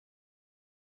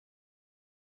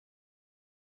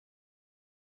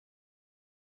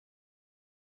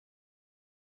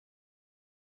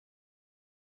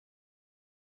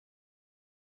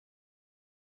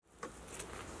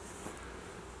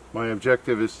My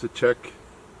objective is to check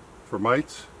for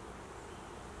mites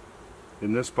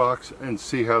in this box and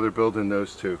see how they're building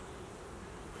those two.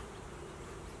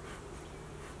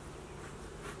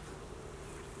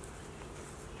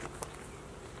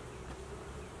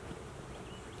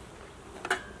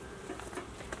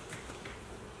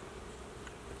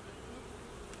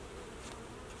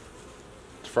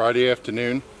 It's Friday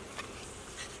afternoon.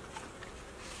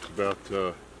 It's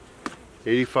about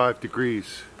 85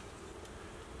 degrees.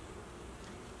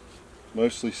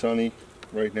 Mostly sunny.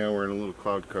 Right now we're in a little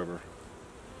cloud cover.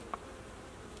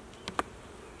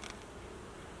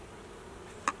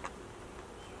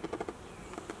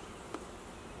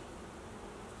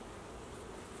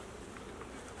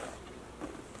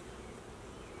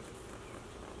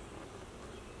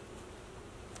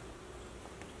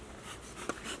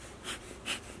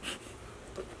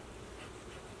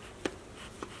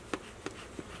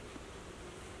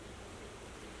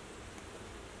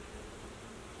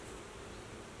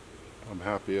 I'm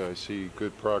happy I see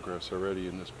good progress already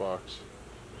in this box.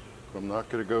 But I'm not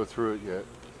going to go through it yet.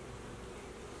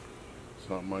 It's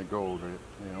not my goal, right?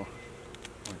 You know,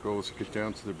 my goal is to get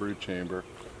down to the brood chamber.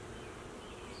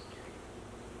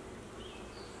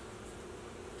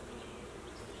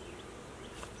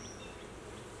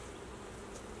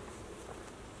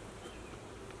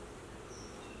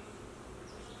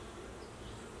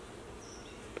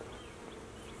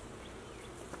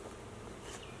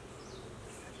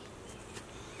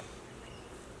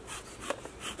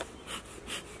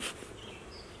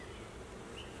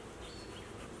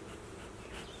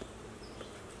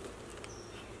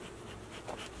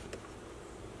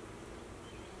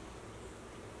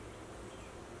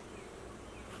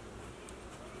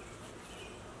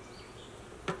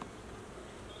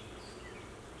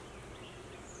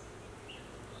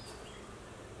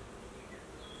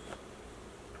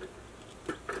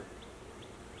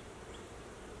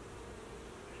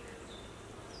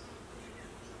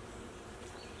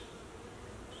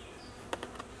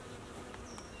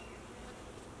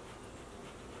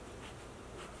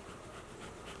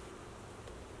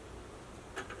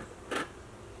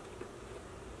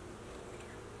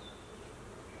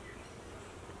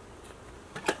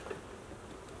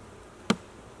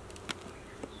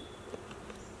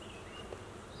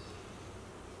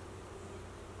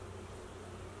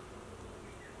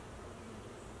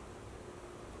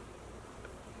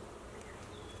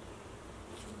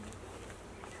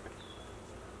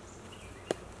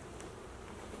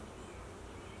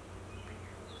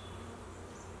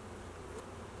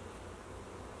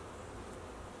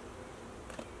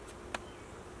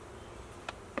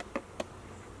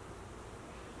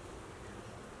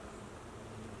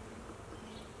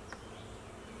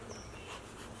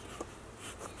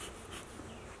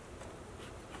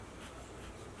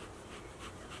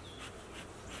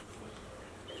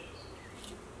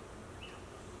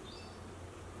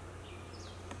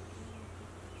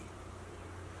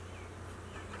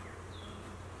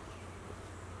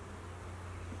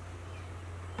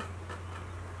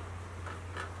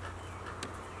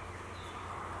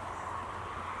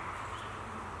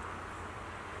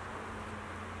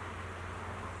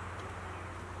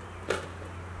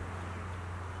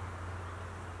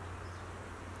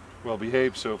 Well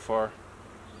behaved so far.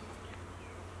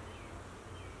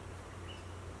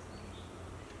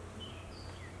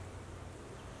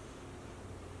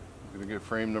 I'm going to get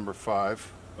frame number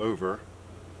 5 over,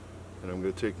 and I'm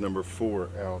going to take number 4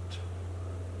 out.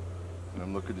 And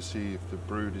I'm looking to see if the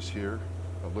brood is here.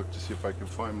 I'll look to see if I can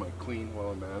find my clean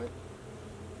while I'm at it.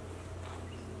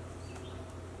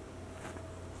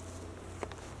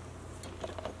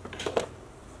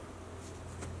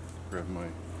 Grab my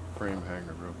frame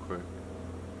hanger real quick.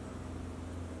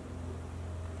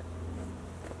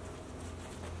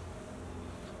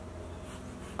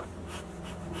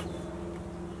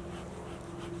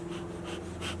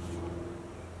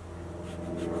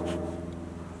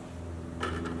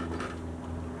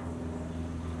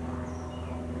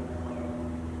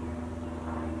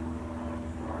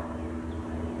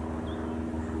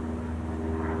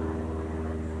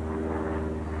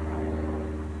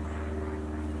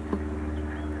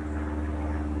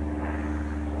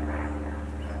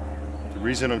 The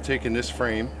reason I'm taking this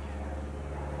frame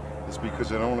is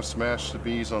because I don't want to smash the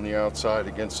bees on the outside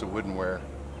against the woodenware.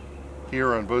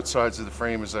 Here on both sides of the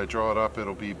frame, as I draw it up,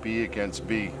 it'll be bee against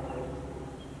bee.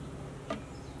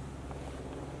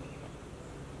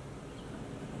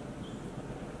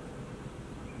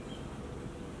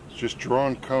 It's just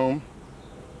drawn comb,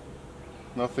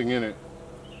 nothing in it,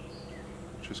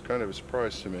 which is kind of a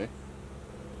surprise to me.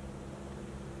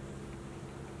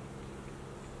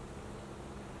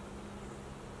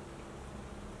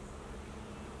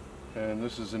 And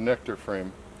this is a nectar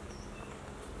frame.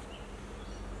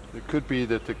 It could be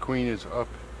that the queen is up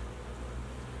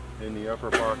in the upper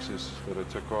boxes that I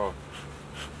took off.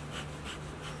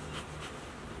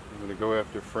 I'm going to go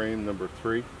after frame number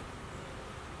 3.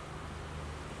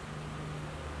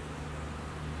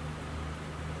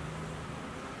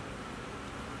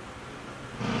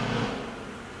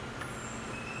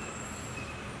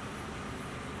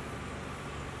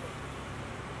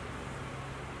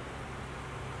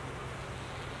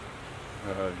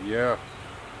 Yeah,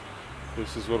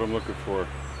 this is what I'm looking for.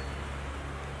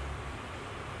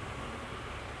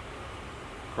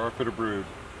 Carpet brood.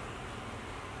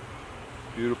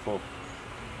 Beautiful.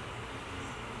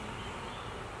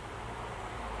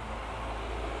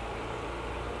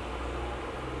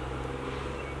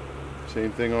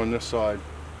 Same thing on this side.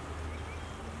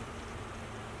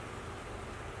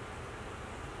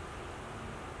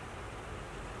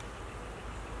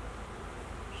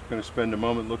 Going to spend a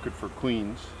moment looking for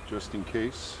queens just in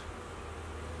case.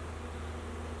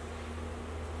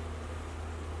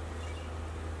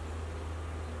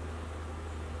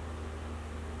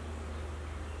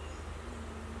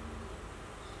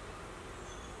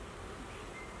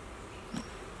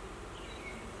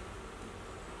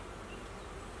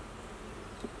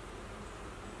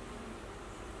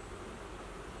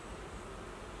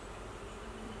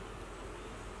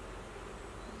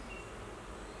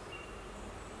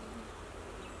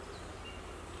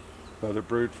 Another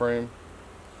brood frame.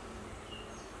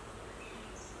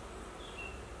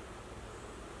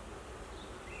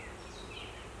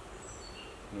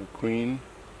 And a queen.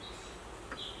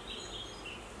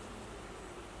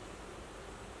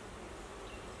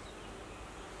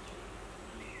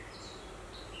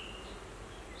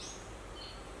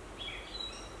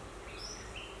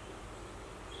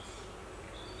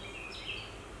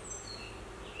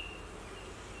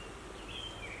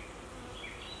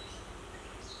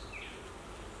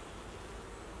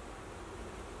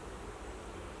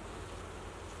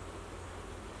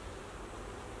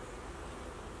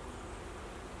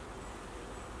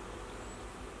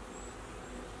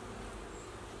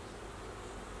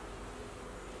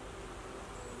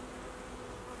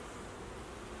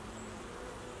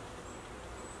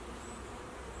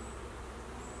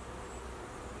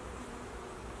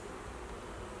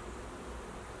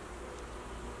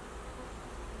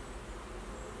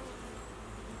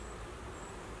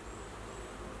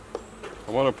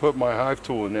 I want to put my hive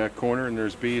tool in that corner and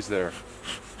there's bees there.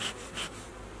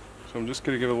 So I'm just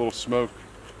going to give it a little smoke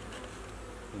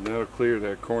and that'll clear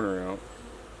that corner out.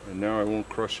 And now I won't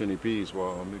crush any bees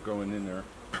while I'm going in there.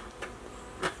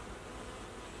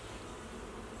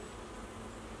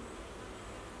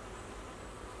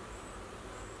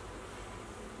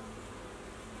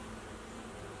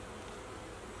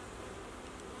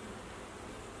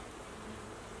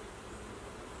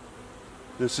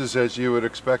 This is as you would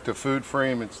expect a food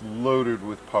frame. It's loaded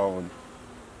with pollen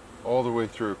all the way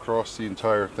through across the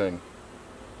entire thing.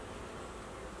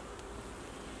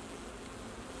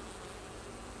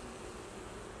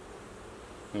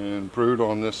 And brood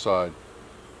on this side.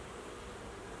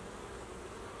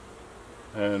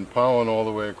 And pollen all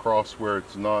the way across where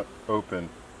it's not open.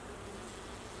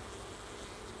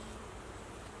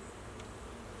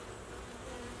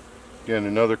 Again,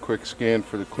 another quick scan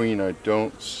for the queen. I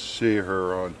don't see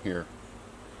her on here.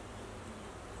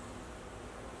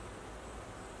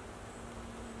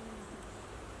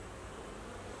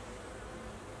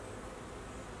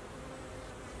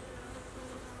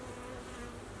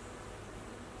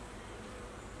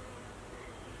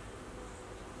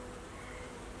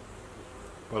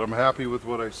 But I'm happy with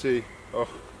what I see. Oh,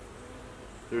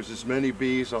 there's as many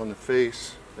bees on the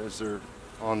face as there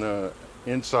on the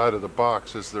inside of the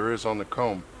box as there is on the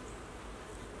comb.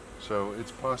 So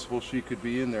it's possible she could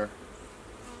be in there.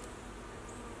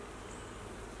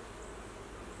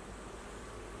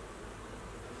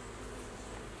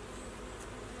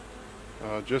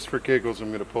 Just for giggles, I'm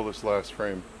going to pull this last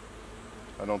frame.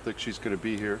 I don't think she's going to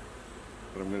be here,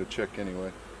 but I'm going to check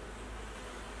anyway.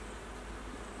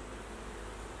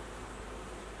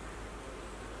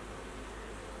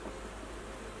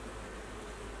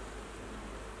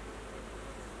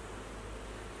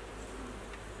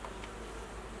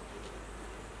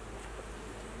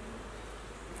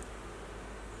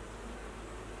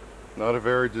 Not a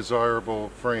very desirable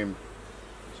frame,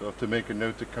 so I have to make a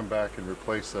note to come back and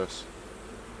replace this.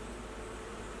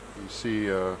 You see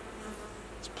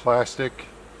it's plastic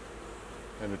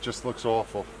and it just looks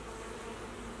awful.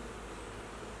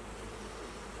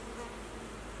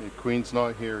 The queen's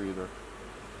not here either.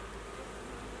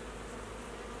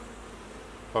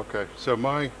 Okay, so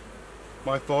my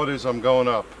thought is I'm going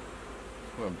up.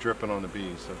 Well, I'm dripping on the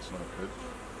bees, that's not good.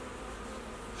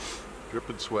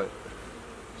 Dripping sweat.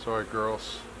 Sorry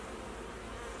girls,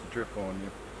 drip on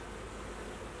you.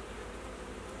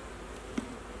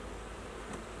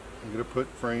 I'm going to put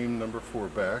frame number 4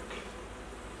 back.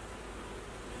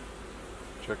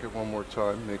 Check it one more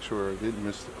time, make sure I didn't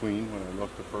miss the queen when I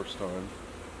looked the first time.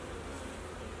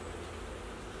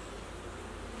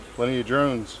 Plenty of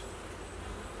drones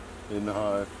in the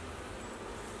hive.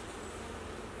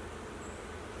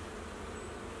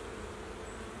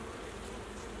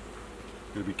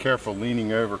 Gotta be careful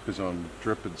leaning over because I'm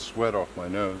dripping sweat off my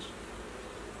nose.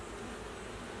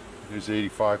 It is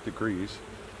 85 degrees.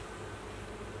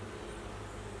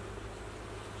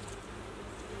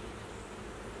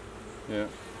 Yeah.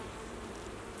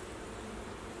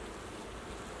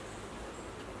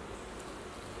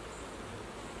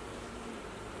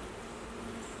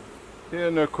 Yeah,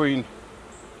 no queen.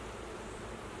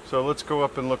 So let's go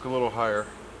up and look a little higher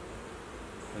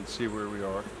and see where we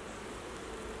are.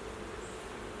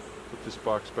 Put this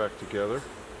box back together.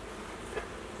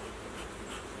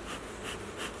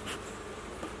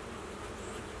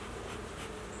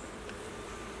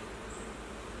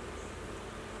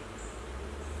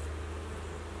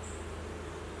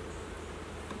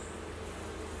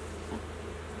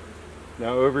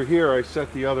 Now over here I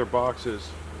set the other boxes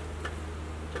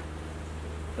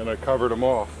and I covered them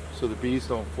off so the bees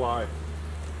don't fly.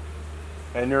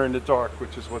 And they're in the dark,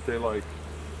 which is what they like.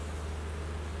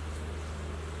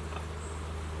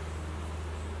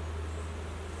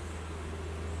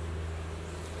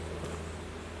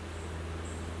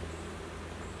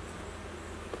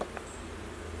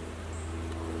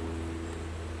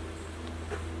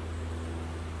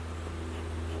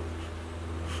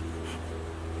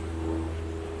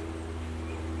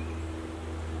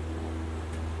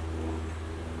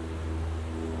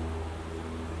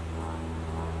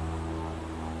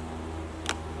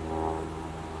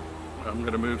 I'm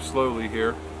going to move slowly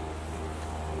here.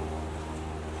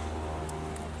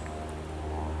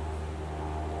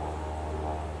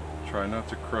 Try not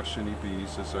to crush any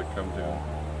bees as I come down.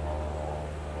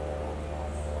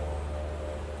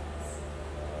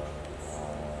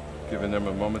 Giving them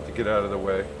a moment to get out of the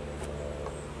way.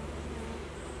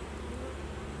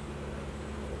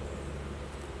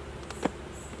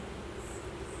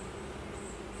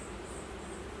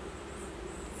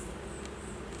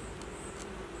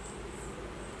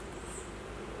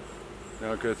 Now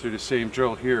I'll go through the same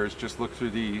drill here, is just look through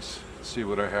these, see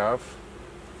what I have.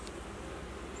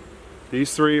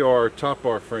 These 3 are top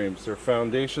bar frames. They're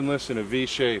foundationless in a V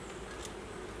shape.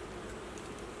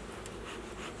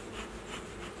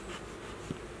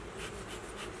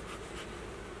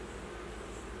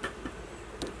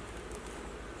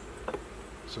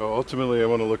 So ultimately I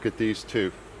want to look at these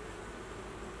 2.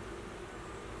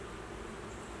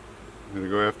 I'm going to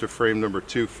go after frame number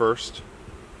 2 first.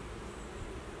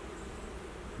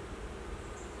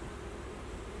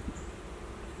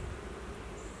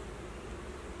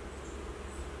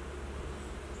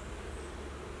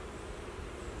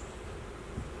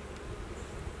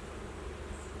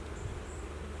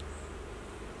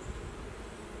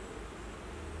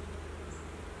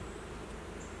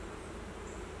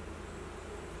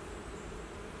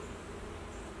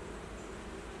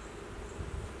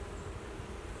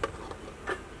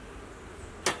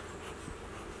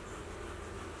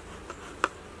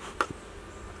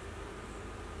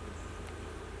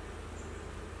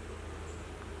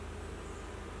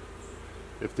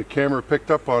 If the camera picked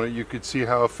up on it, you could see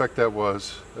how effective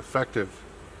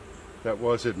that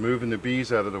was at moving the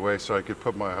bees out of the way so I could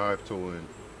put my hive tool in.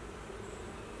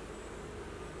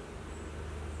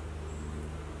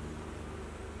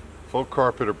 Full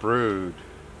carpet of brood.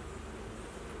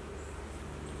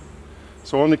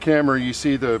 So on the camera you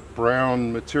see the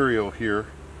brown material here.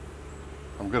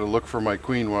 I'm going to look for my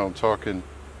queen while I'm talking.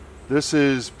 This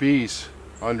is bees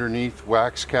underneath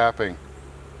wax capping.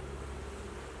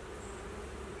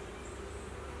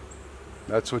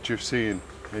 That's what you're seeing,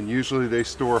 and usually they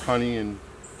store honey in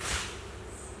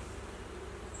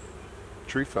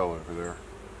tree fell over there,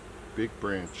 big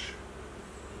branch.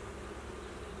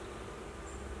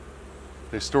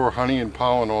 They store honey and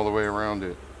pollen all the way around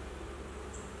it.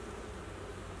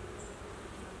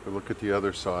 But look at the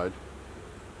other side.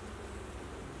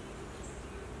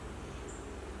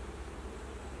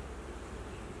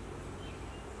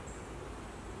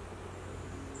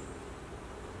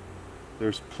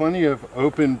 There's plenty of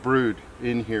open brood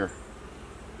in here.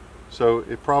 So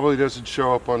it probably doesn't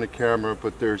show up on the camera,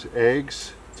 but there's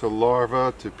eggs to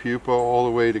larva to pupa all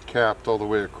the way to capped all the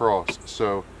way across.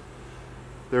 So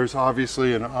there's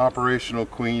obviously an operational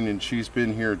queen, and she's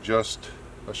been here just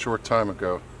a short time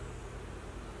ago.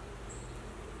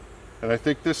 And I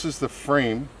think this is the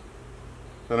frame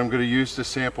that I'm going to use to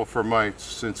sample for mites,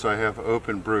 since I have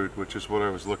open brood, which is what I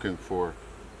was looking for.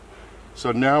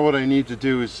 So now what I need to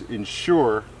do is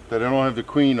ensure that I don't have the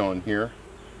queen on here,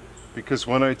 because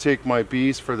when I take my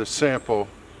bees for the sample,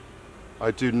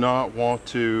 I do not want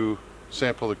to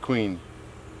sample the queen.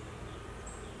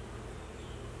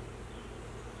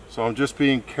 So I'm just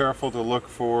being careful to look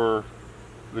for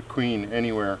the queen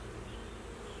anywhere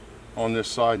on this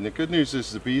side. And the good news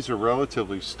is the bees are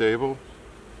relatively stable.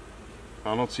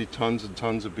 I don't see tons and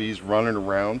tons of bees running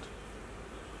around,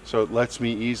 so it lets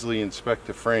me easily inspect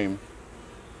the frame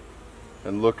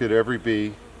and look at every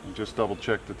bee and just double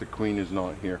check that the queen is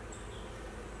not here.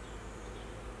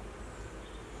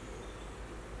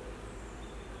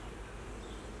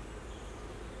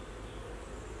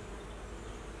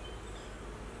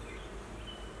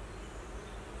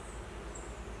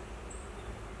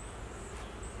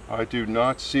 I do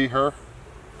not see her.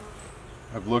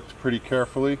 I've looked pretty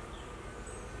carefully.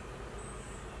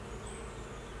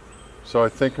 So I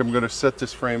think I'm going to set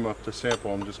this frame up to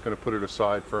sample. I'm just going to put it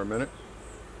aside for a minute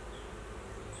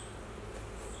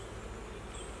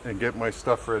and get my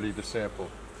stuff ready to sample.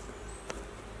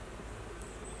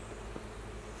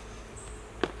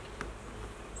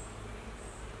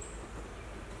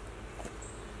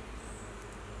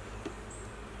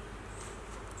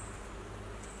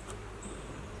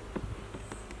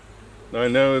 Now I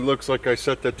know it looks like I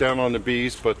set that down on the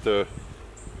bees, but the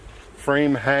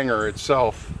frame hanger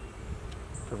itself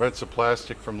prevents the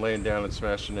plastic from laying down and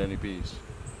smashing any bees.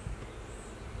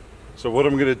 So what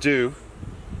I'm going to do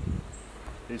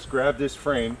is grab this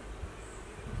frame,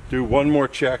 do one more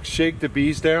check, shake the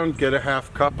bees down, get a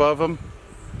half cup of them,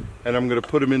 and I'm going to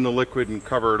put them in the liquid and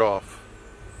cover it off.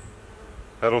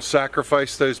 That'll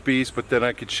sacrifice those bees, but then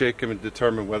I could shake them and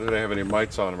determine whether they have any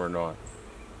mites on them or not.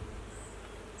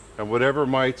 And whatever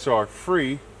mites are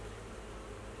free,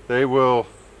 they will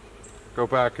go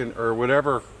back in, or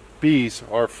whatever bees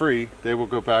are free, they will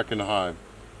go back in the hive.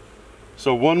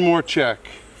 So one more check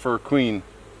for a queen.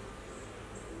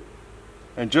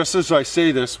 And just as I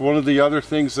say this, one of the other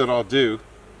things that I'll do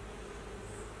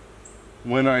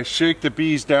when I shake the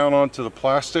bees down onto the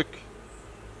plastic,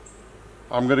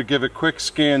 I'm going to give a quick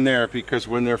scan there, because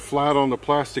when they're flat on the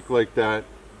plastic like that,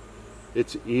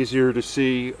 it's easier to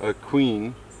see a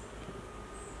queen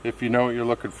if you know what you're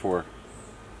looking for.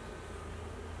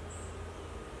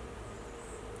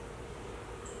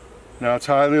 Now it's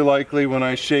highly likely when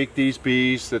I shake these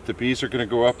bees that the bees are going to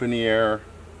go up in the air.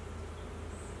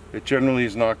 It generally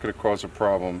is not going to cause a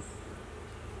problem.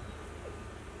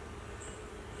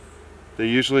 They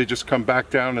usually just come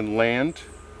back down and land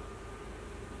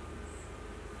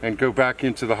and go back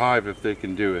into the hive if they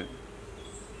can do it.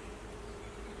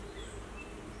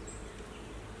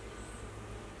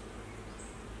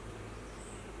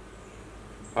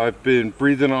 I've been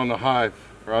breathing on the hive,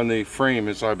 or on the frame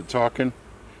as I've been talking,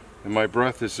 and my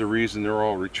breath is the reason they're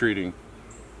all retreating.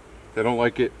 They don't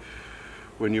like it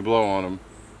when you blow on them,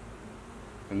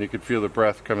 and you can feel the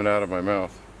breath coming out of my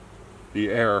mouth. The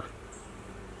air.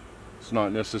 It's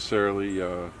not necessarily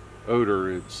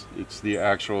odor, it's the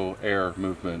actual air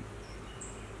movement.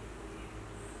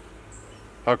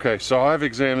 Okay, so I've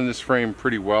examined this frame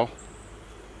pretty well.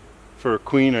 For a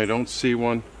queen, I don't see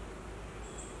one.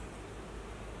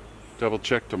 Double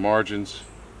check the margins.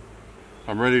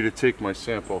 I'm ready to take my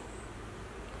sample.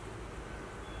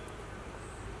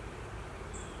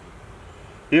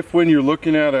 If when you're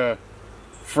looking at a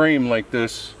frame like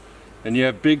this and you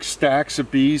have big stacks of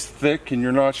bees thick and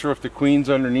you're not sure if the queen's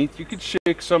underneath, you could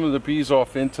shake some of the bees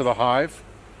off into the hive.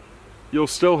 You'll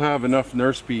still have enough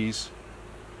nurse bees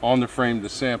on the frame to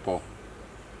sample.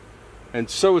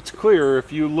 And so it's clear,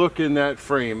 if you look in that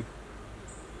frame,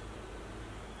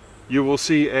 you will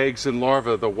see eggs and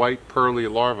larvae, the white pearly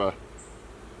larvae.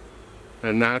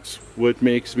 And that's what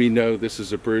makes me know this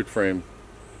is a brood frame.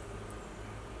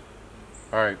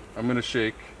 Alright, I'm going to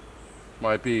shake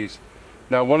my bees.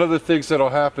 Now one of the things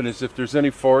that'll happen is if there's any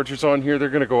foragers on here, they're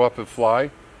going to go up and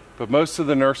fly. But most of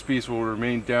the nurse bees will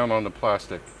remain down on the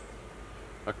plastic.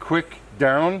 A quick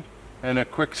down and a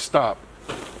quick stop.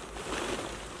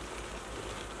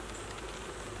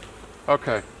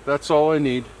 Okay, that's all I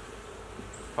need.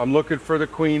 I'm looking for the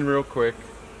queen real quick.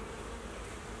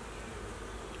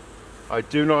 I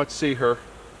do not see her.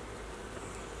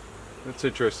 That's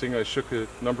interesting. I shook a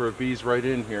number of bees right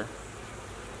in here.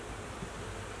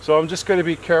 So I'm just going to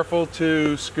be careful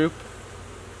to scoop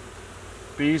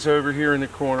bees over here in the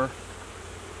corner.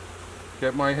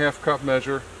 Get my half cup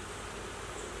measure.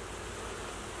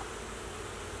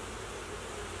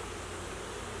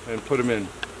 and put them in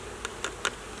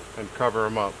and cover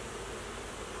them up.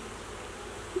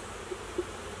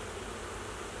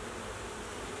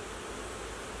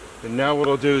 And now what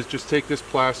I'll do is just take this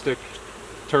plastic,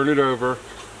 turn it over,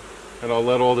 and I'll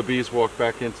let all the bees walk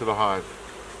back into the hive.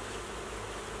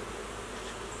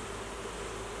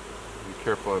 Be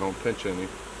careful I don't pinch any.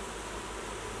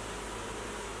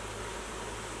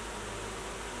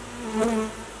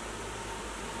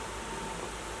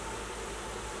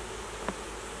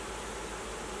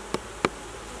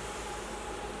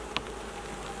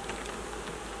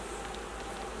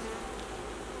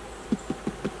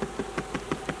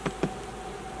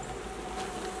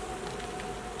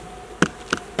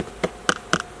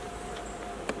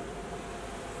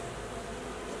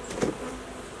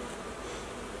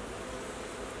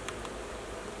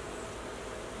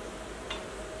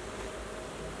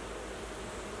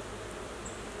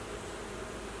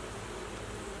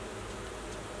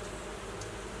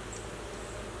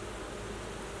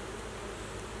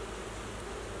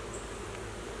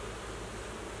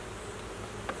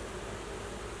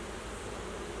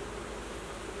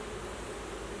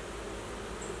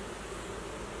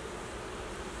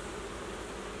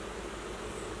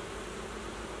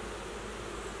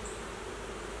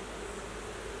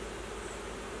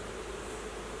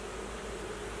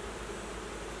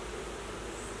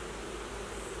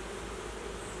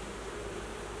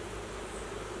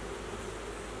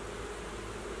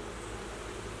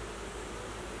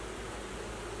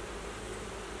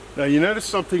 Now you notice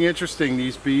something interesting,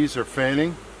 these bees are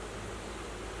fanning.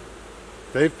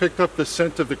 They've picked up the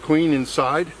scent of the queen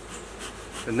inside,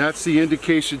 and that's the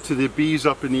indication to the bees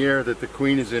up in the air that the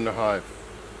queen is in the hive.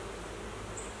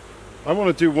 I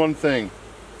want to do one thing.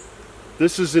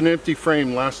 This is an empty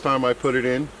frame. Last time I put it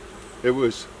in, it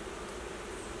was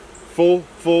full,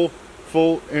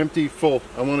 empty, full.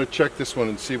 I want to check this one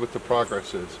and see what the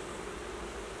progress is.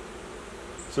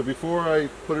 So before I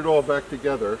put it all back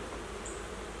together,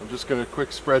 I'm just going to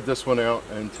quick spread this one out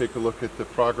and take a look at the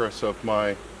progress of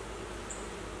my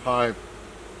hive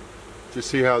to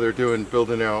see how they're doing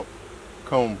building out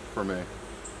comb for me.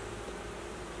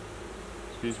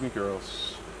 Excuse me,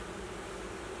 girls.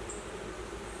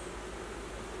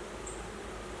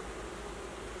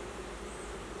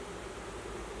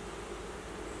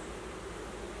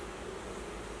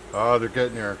 Oh, they're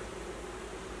getting there.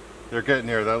 They're getting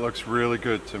there. That looks really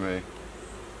good to me.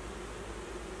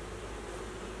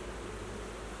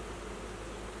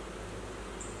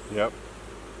 Yep,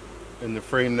 and the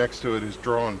frame next to it is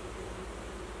drawn.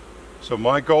 So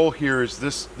my goal here is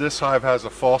this hive has a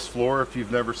false floor, if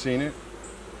you've never seen it,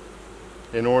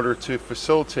 in order to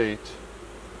facilitate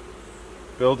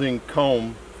building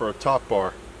comb for a top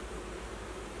bar.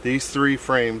 These three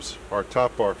frames are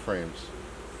top bar frames.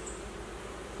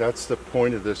 That's the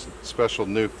point of this special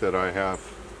nuke that I have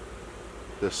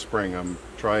this spring. I'm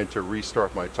trying to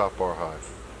restart my top bar hive.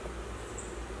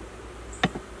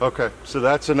 Okay, so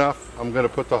that's enough. I'm going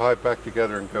to put the hive back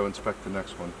together and go inspect the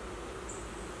next one.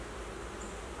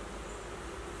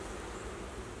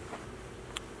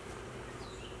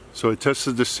 So I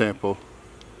tested this sample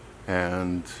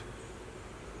and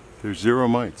there's 0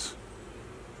 mites.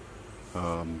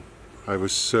 I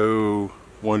was so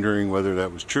wondering whether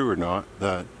that was true or not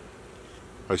that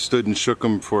I stood and shook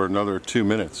them for another 2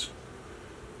 minutes.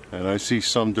 And I see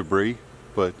some debris,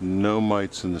 but no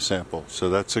mites in the sample. So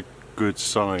that's a good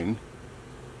sign.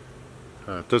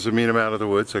 It doesn't mean I'm out of the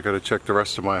woods. I got to check the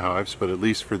rest of my hives, but at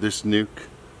least for this nuke,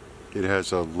 it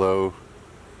has a low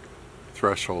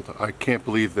threshold. I can't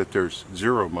believe that there's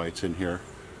 0 mites in here,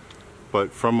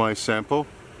 but from my sample,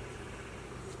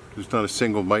 there's not a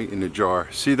single mite in the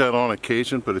jar. See that on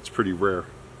occasion, but it's pretty rare.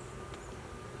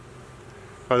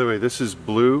 By the way, this is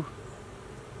blue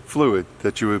fluid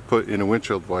that you would put in a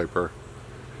windshield wiper.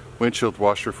 Windshield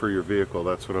washer for your vehicle,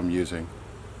 that's what I'm using.